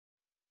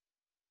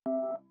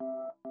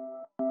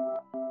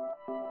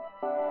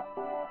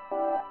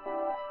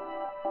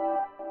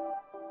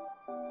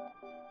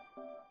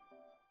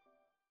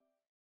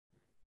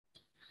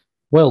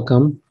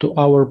Welcome to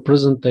our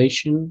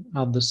presentation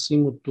at the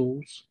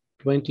SIMU-Tools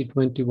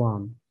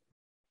 2021.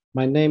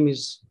 My name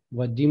is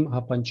Vadym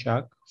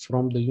Hapanchak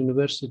from the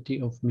University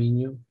of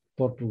Minho,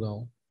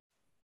 Portugal.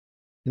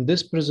 In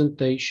this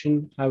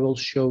presentation, I will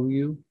show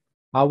you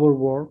our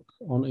work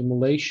on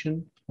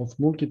emulation of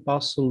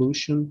multipath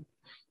solution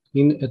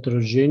in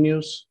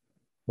heterogeneous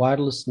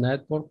wireless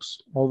networks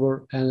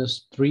over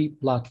NS-3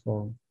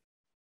 platform.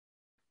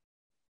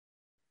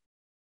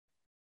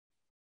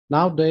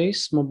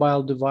 Nowadays,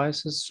 mobile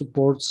devices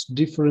supports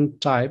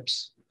different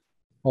types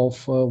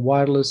of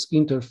wireless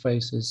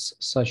interfaces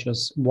such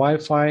as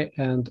Wi-Fi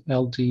and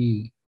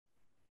LTE.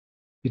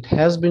 It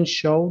has been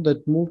shown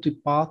that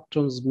multipath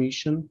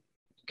transmission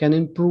can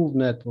improve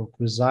network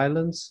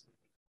resilience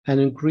and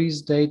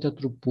increase data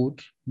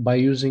throughput by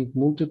using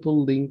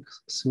multiple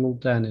links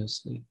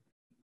simultaneously.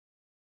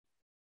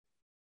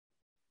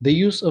 The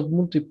use of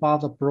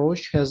multipath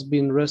approach has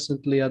been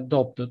recently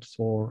adopted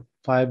for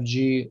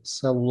 5G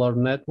cellular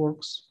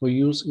networks for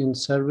use in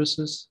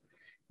services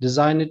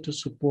designed to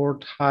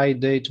support high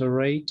data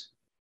rate,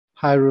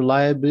 high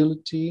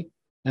reliability,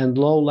 and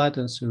low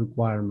latency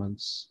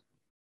requirements.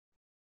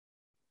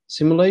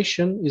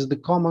 Simulation is the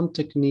common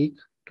technique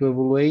to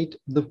evaluate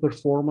the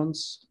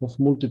performance of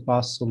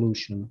multipath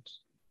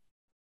solutions.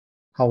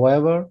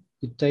 However,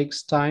 it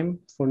takes time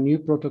for new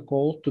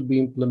protocol to be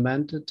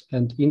implemented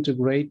and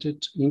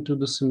integrated into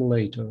the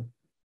simulator.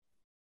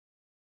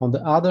 On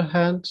the other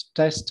hand,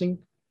 testing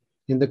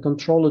in the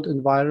controlled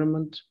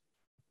environment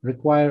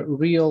require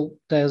real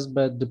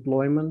testbed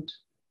deployment,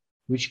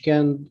 which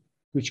can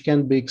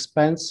be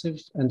expensive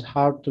and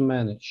hard to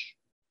manage.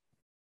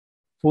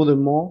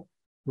 Furthermore,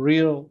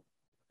 real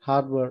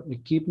hardware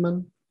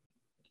equipment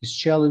is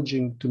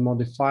challenging to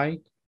modify,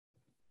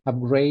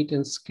 upgrade,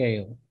 and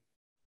scale.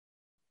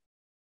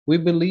 We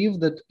believe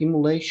that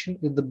emulation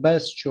is the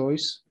best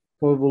choice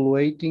for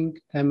evaluating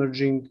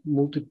emerging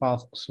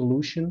multipath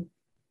solution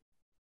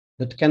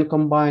that can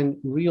combine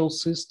real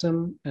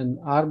system and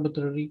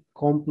arbitrary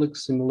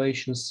complex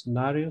simulation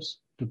scenarios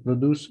to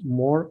produce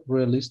more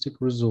realistic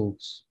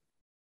results.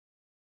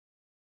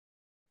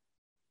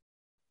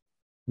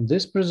 In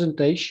this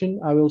presentation,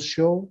 I will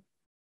show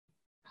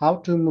how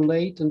to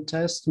emulate and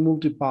test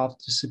multipath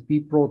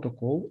TCP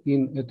protocol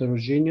in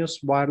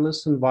heterogeneous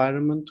wireless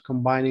environment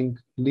combining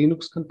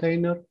Linux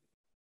container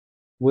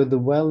with the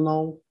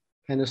well-known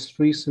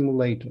NS-3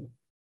 simulator.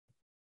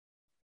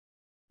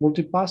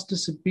 Multipath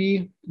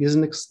TCP is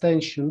an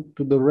extension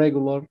to the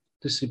regular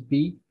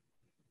TCP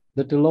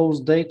that allows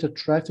data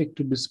traffic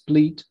to be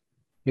split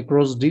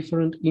across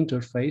different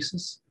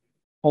interfaces,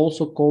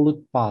 also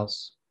called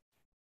paths.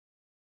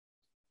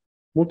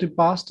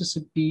 Multipath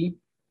TCP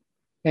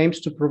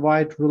aims to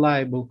provide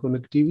reliable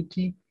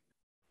connectivity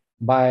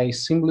by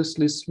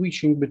seamlessly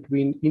switching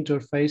between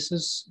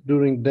interfaces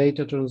during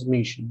data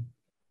transmission.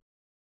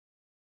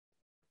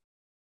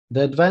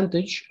 The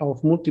advantage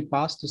of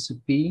multipath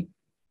TCP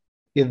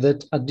is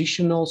that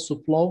additional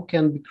subflow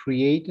can be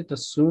created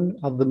as soon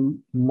as the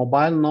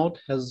mobile node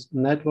has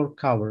network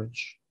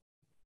coverage.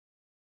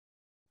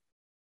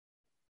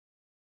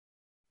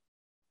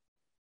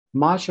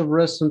 Much of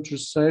recent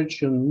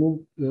research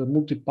on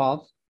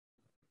multipath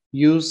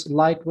use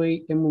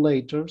lightweight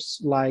emulators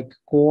like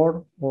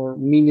Core or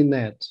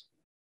MiniNet.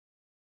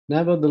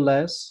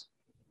 Nevertheless,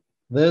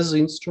 these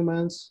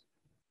instruments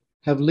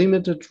have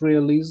limited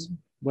realism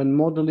when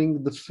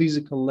modeling the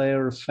physical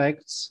layer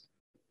effects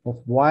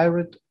of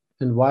wired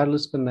and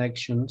wireless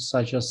connections,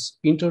 such as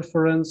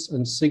interference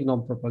and signal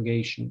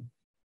propagation.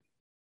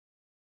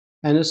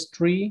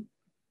 NS-3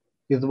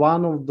 is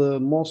one of the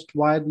most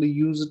widely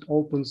used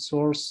open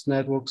source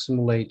network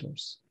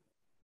simulators.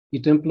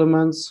 It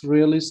implements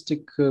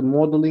realistic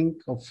modeling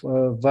of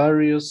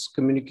various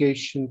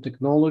communication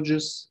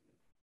technologies,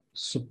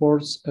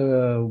 supports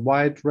a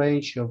wide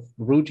range of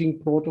routing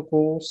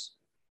protocols,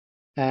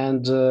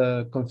 and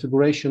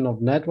configuration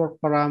of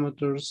network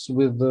parameters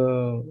with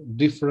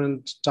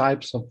different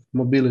types of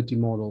mobility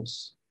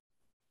models.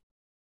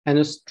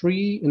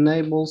 NS-3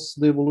 enables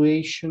the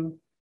evaluation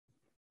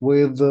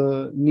with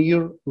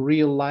near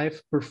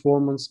real-life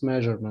performance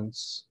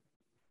measurements.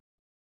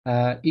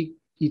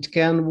 It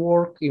can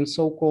work in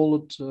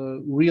so-called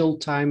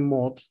real-time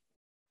mode,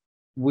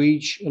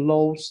 which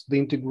allows the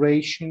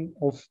integration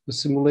of the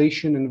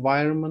simulation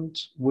environment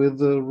with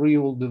the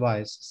real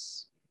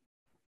devices.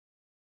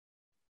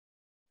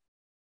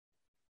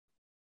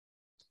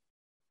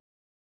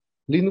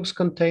 Linux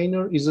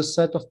container is a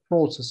set of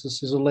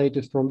processes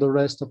isolated from the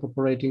rest of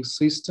operating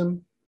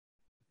system.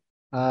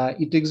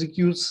 It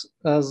executes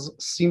as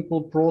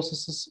simple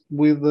processes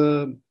with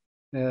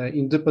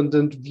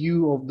independent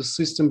view of the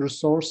system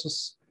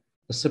resources,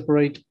 a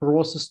separate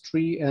process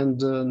tree, and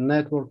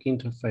network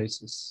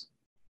interfaces.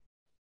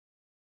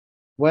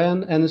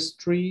 When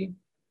NS-3,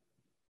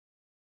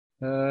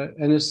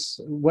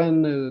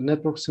 when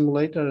network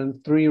simulator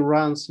and 3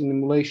 runs in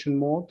emulation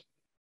mode,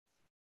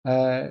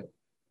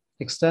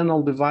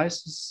 external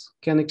devices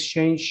can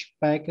exchange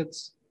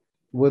packets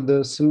with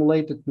the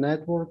simulated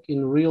network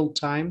in real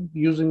time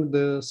using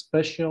the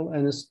special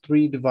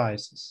NS-3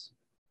 devices.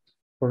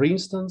 For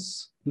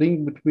instance,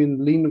 link between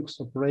Linux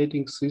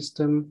operating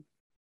system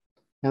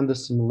and the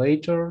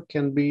simulator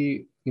can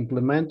be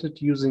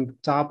implemented using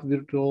TAP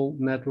virtual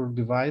network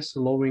device,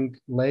 allowing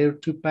layer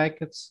 2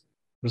 packets,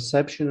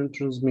 reception and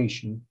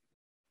transmission.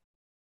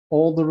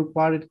 All the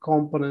required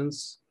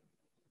components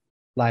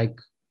like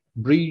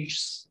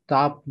bridges,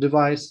 TAP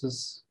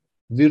devices,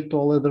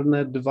 virtual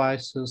Ethernet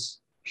devices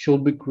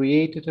should be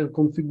created and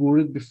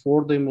configured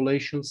before the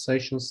emulation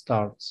session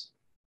starts.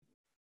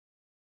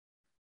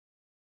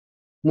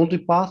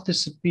 Multipath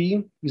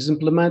TCP is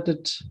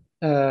implemented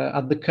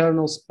at the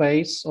kernel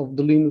space of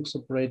the Linux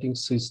operating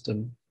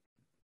system,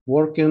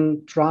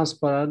 working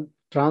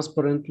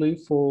transparently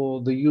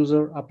for the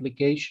user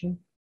application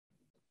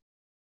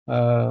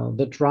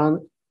that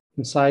run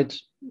inside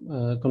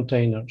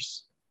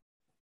containers.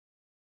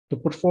 To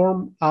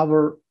perform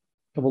our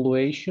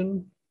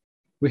evaluation,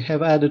 we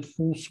have added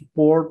full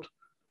support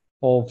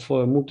of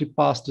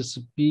Multipath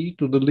TCP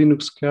to the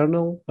Linux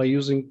kernel by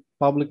using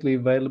publicly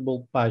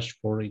available patch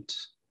for it.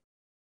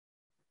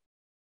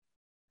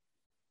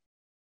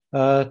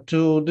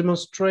 To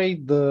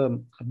demonstrate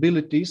the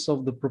abilities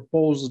of the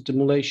proposed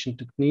emulation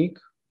technique,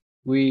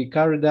 we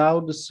carried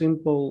out a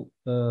simple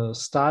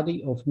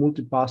study of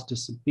Multipath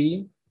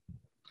TCP.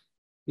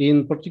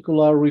 In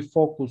particular, we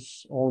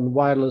focus on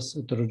wireless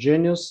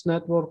heterogeneous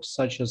networks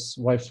such as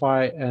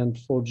Wi-Fi and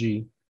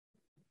 4G.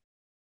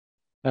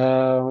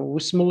 We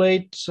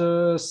simulate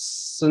a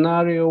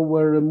scenario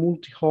where a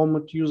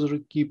multi-homed user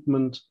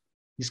equipment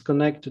is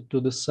connected to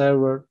the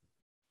server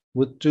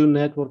with two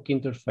network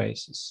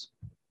interfaces.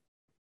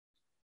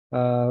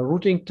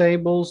 Routing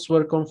tables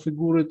were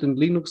configured in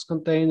Linux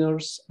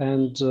containers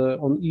and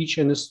on each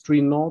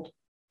NS-3 node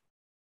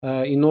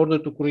in order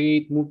to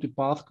create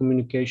multipath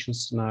communication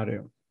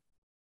scenario.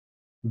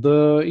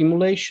 The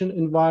emulation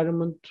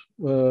environment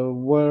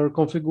were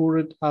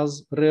configured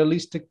as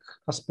realistic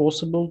as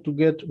possible to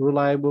get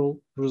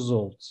reliable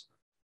results.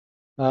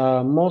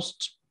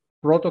 Most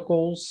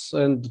protocols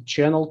and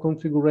channel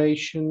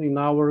configuration in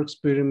our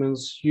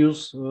experiments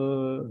uses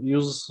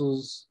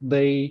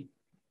the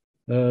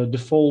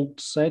default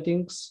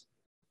settings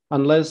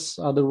unless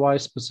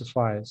otherwise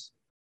specifies.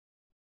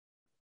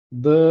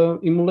 The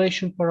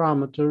emulation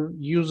parameter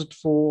used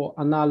for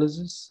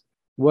analysis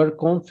were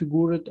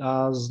configured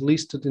as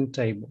listed in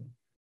table.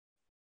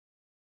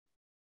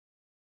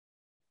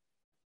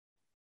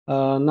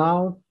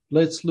 Now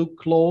let's look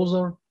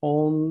closer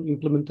on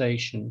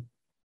implementation.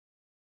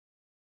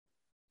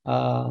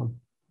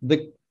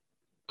 The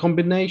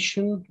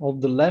combination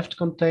of the left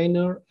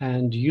container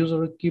and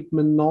user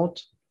equipment node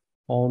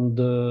on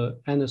the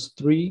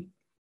NS-3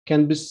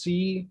 can be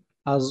seen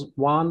as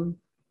one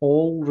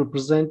all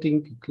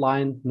representing a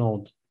client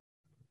node.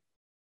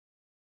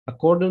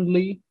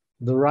 Accordingly,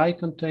 the right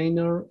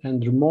container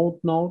and remote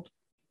node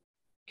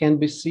can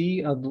be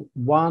seen as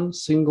one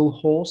single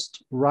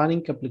host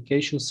running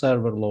application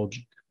server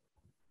logic.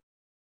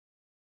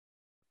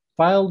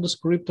 File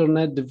descriptor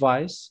net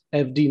device,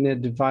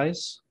 FDNet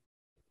device,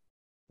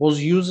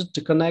 was used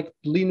to connect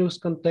Linux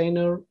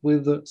container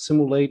with the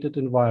simulated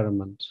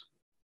environment.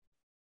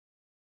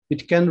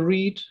 It can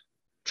read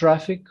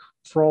traffic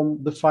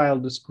from the file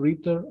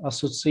descriptor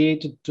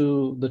associated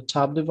to the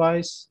tab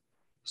device,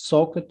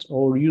 socket,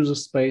 or user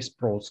space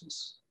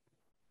process.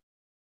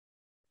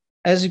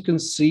 As you can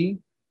see,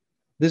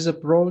 this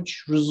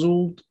approach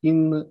results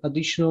in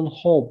additional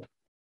hop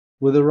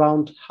with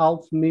around half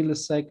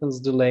milliseconds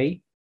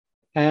delay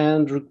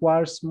and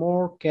requires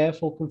more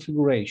careful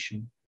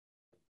configuration.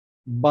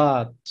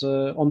 But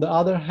on the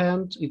other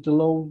hand, it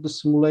allows the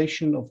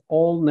simulation of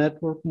all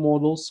network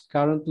models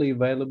currently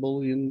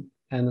available in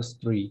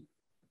NS-3.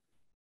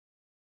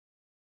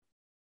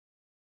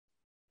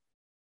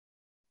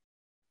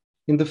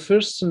 In the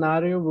first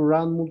scenario, we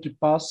run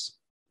multipath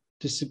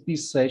TCP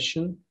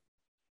session.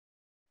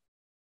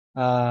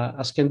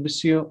 As can be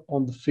seen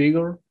on the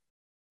figure,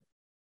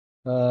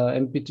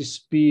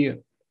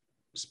 MP-TCP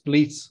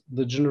splits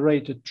the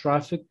generated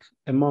traffic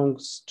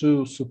amongst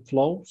two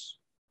subflows.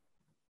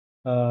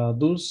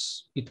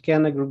 Thus, it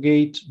can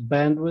aggregate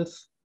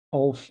bandwidth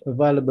of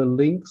available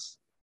links,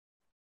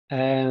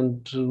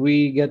 and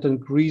we get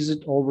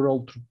increased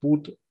overall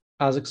throughput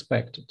as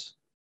expected.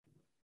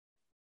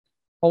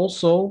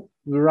 Also,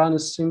 we run a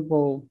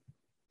simple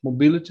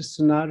mobility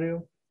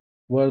scenario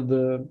where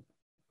the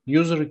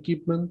user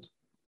equipment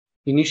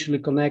initially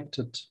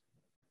connected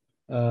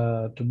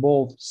to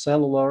both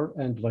cellular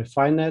and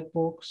Wi-Fi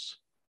networks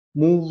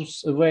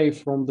moves away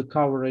from the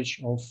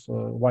coverage of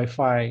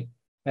Wi-Fi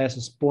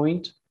access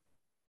point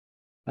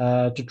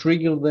to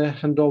trigger the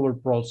handover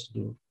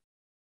procedure.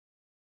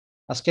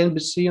 As can be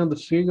seen on the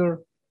figure,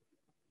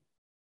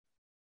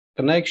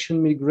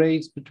 connection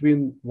migrates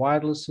between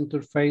wireless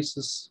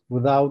interfaces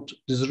without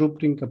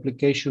disrupting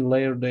application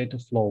layer data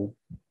flow.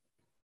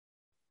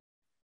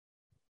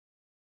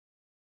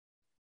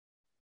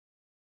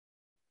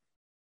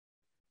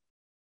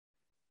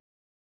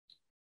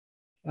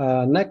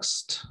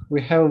 Next,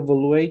 we have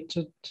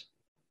evaluated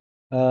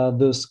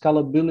the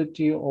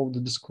scalability of the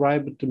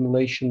described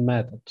emulation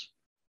method.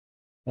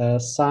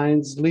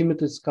 Since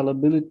limited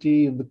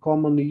scalability is the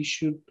common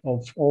issue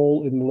of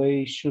all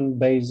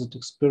emulation-based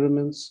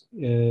experiments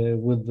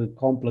with the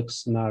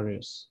complex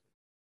scenarios.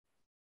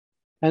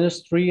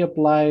 NS-3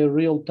 apply a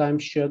real-time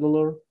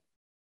scheduler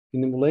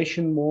in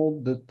emulation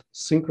mode that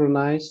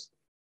synchronize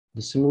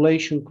the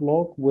simulation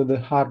clock with the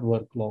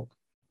hardware clock.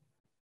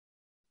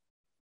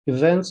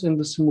 Events in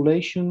the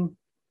simulation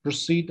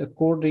proceed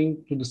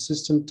according to the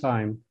system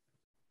time,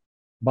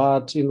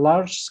 but in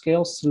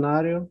large-scale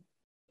scenario,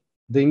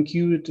 the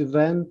enqueued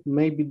event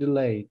may be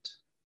delayed.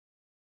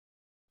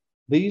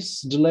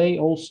 This delay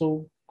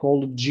also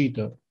called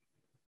jitter.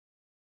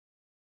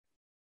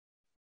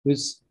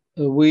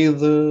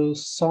 With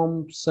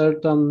some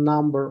certain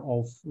number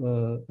of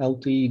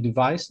LTE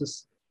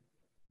devices,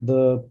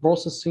 the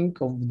processing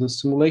of the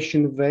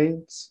simulation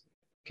events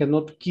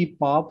cannot keep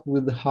up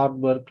with the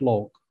hardware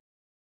clock.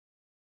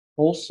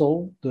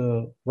 Also,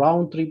 the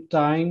round-trip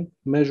time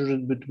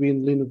measured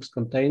between Linux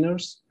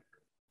containers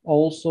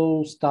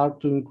also start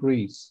to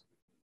increase.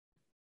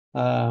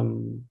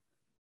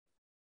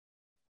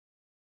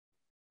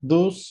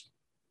 Thus,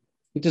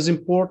 it is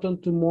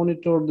important to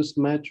monitor these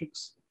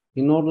metrics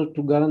in order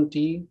to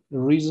guarantee a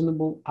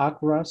reasonable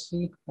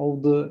accuracy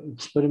of the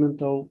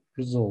experimental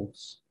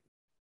results.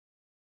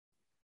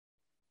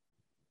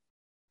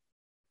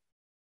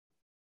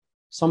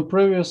 Some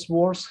previous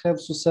works have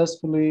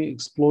successfully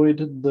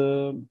exploited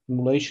the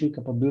emulation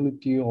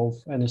capability of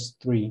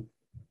NS-3.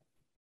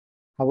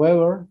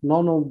 However,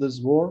 none of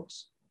these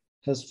works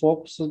has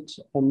focused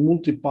on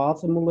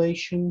multipath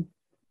emulation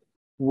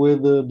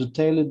with a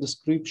detailed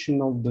description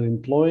of the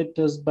employed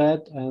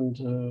testbed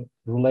and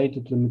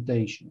related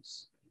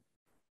limitations.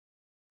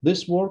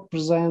 This work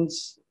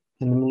presents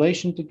an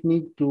emulation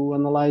technique to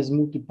analyze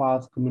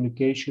multipath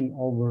communication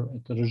over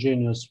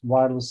heterogeneous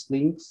wireless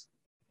links.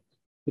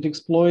 It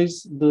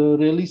exploits the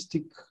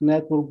realistic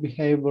network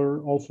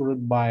behavior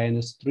offered by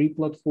NS-3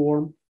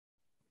 platform.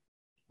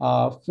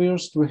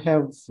 First, we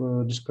have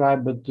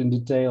described in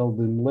detail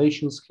the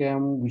emulation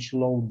scheme, which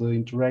allows the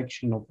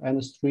interaction of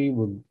NS-3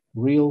 with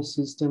real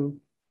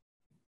system.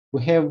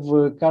 We have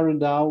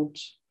carried out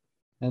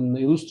an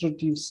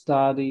illustrative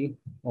study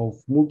of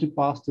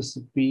multipath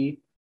TCP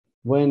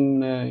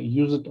when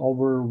used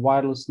over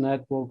wireless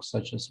networks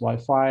such as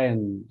Wi-Fi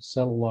and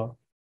cellular.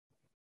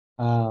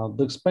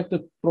 The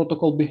expected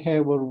protocol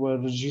behavior were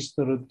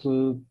registered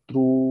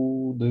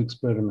through the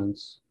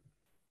experiments.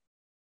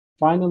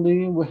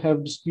 Finally, we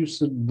have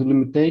discussed the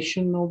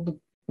limitation of the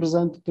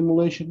presented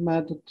emulation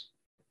method.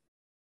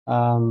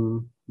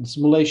 The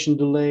simulation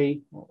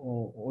delay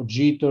or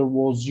jitter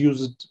was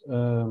used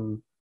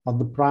as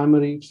the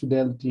primary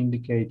fidelity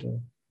indicator.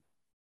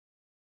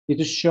 It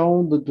is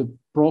shown that the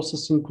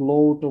processing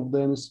load of the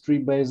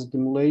NS-3-based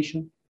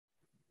emulation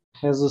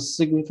has a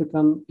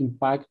significant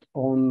impact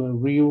on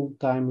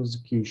real-time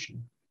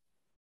execution.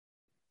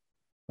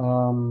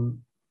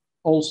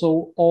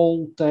 Also,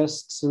 all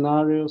test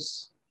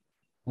scenarios,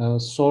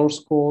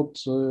 source code,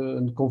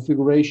 and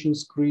configuration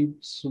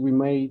scripts we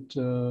made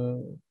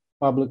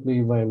publicly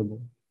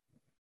available.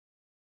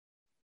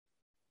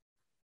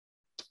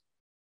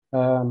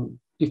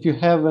 If you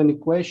have any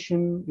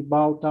question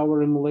about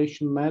our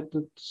emulation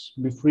methods,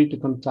 be free to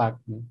contact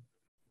me.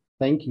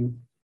 Thank you.